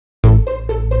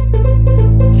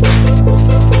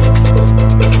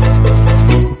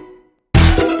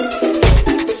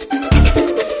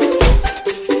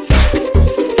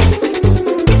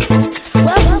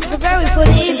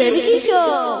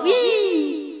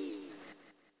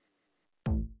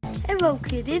Hello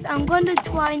kiddies, I'm going to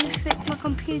try and fix my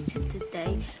computer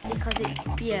today because it's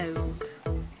broke.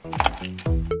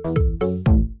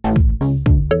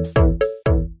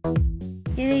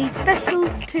 You need special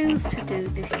tools to do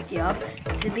this job,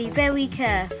 so be very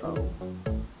careful.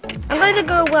 I'm going to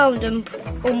go around and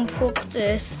unplug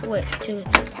the switch to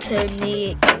turn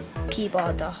the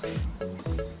keyboard off.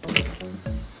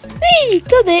 Hey,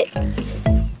 done it!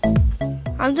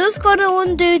 I'm just going to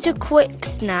undo the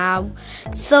clips now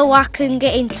so I can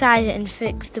get inside it and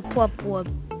fix the problem.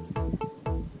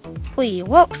 Wait,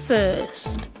 what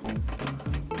first?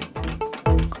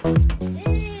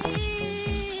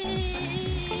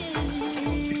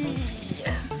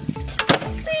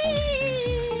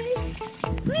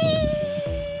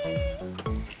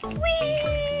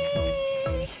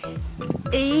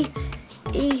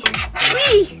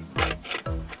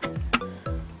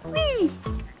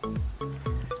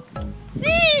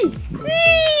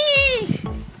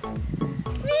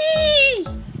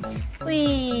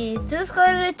 Just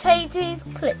going to take these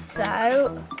clips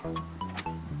out.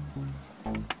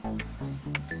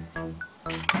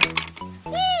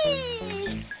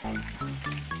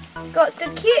 Got the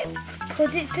clip,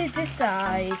 put it to the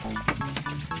side.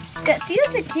 Get the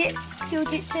other clip,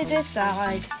 put it to the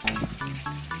side.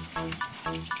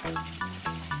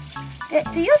 Get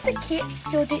the other clip,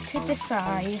 put it to the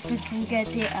side. If we can get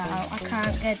it out, I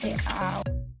can't get it out.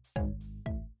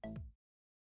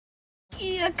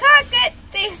 I can't get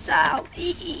this out.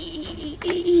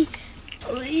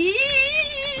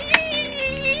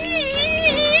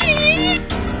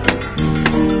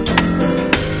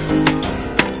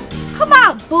 Come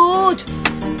out, bud.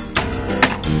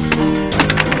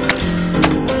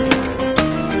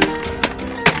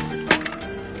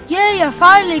 Yeah, I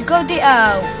finally got it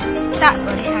out. That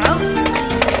got it out.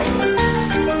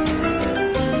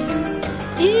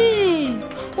 Ew.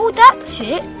 Oh, that's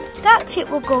it. That chip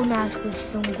will go nice with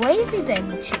some gravy then,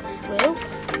 the chips will.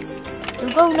 They'll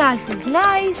go nice with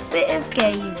nice bit of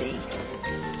gravy.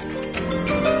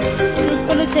 Just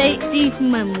gonna take these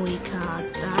memory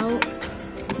cards out.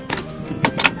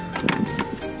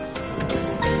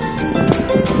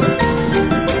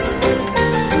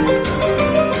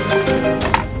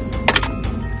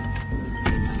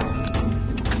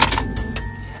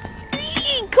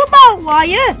 Come on,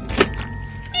 Wyatt!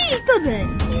 He's done it!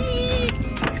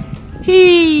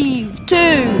 Heave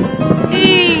two,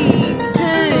 heave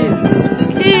two,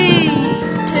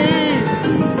 heave two,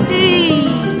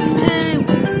 heave two,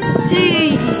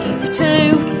 heave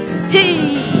two,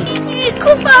 heave.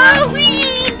 Come on,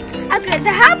 heave! I'll get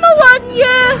the hammer on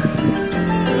you.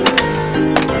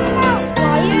 Come on,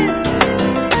 Wyatt.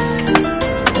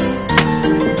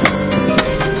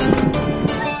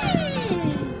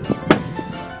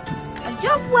 A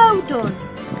job well done.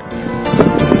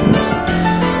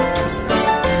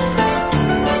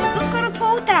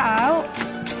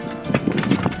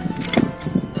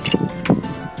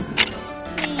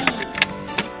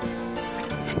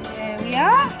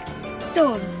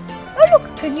 Done. Oh look, I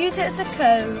can use it as a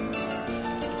cone.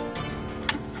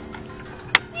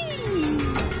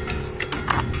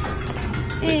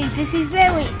 This is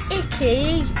very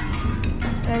icky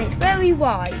and it's very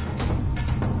white.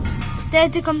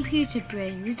 There's the computer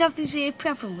brain. There's obviously a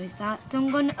problem with that, so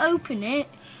I'm going to open it.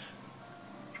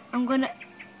 I'm going to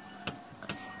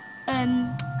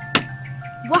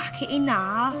whack it in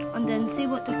half and then see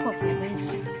what the problem is.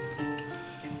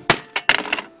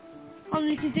 All I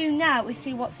need to do now is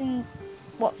see what's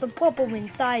the problem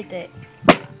inside it.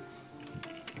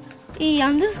 Yeah,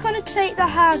 I'm just going to take the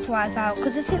hard drive out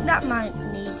because I think that might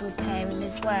need repairing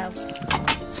as well.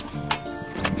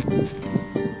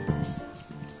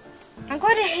 I'm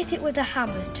going to hit it with a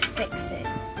hammer to fix it.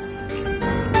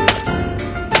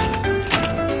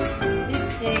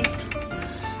 Oopsie.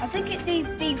 I think it needs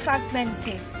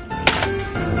defragmenting.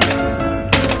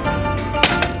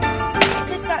 I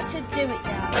think that should do it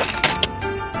now.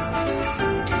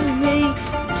 To me,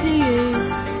 to you,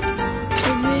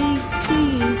 to me, to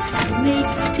you, to me,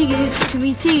 to you, to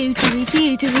me, to you, to me, to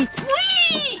you, to me.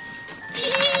 Wee!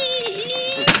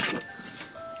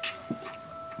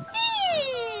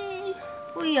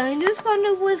 I'm just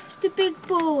gonna lift the big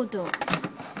board up.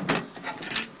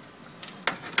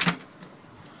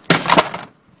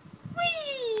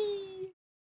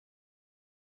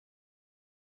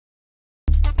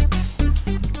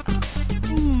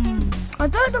 I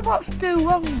don't know what's still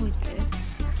wrong with it.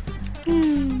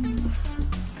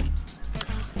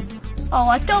 Oh,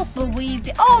 I don't believe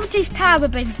it. All this time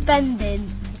I've been spending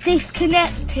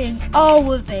disconnecting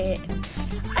all of it.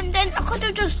 And then I could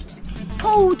have just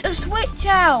pulled a switch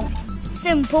out.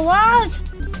 Simple as.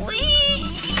 Whee!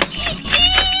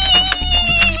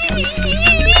 I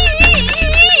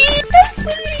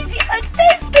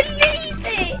don't believe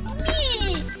it!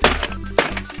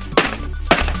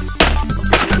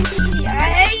 I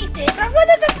hate it! I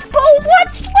wanted to pull one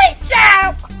switch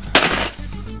out!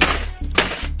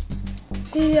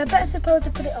 I better suppose to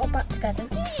put it all back together.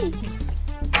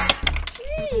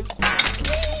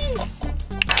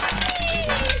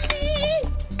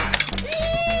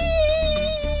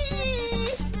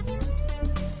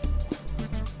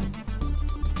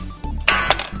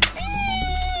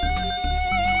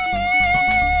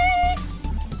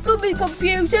 Bloody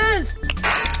computers!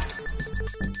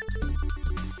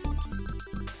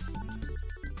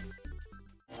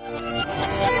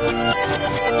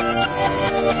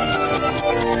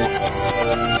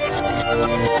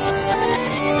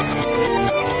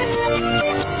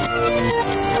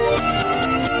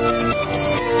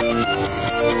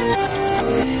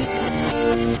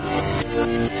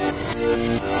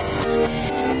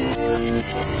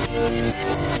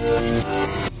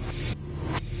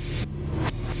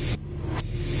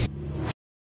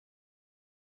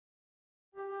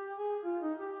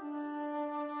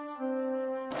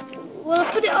 Well, I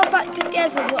put it all back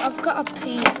together, but I've got a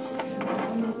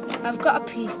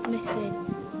piece missing.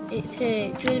 It's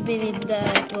here. It should have been in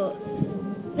there, but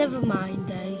never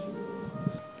mind, eh?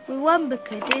 Remember,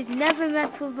 kids, never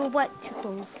mess with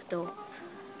electrical stuff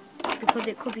because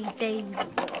it could be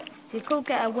dangerous. You could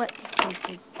get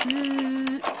electrocuted.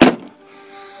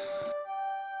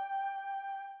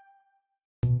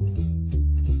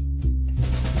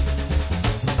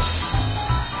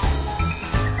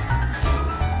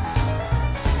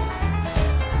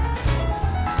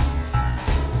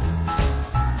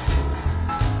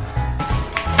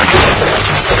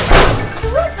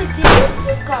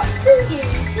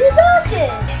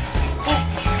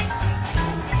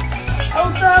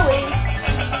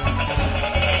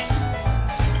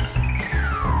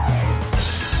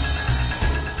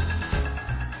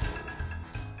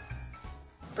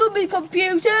 Bloody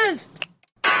computers!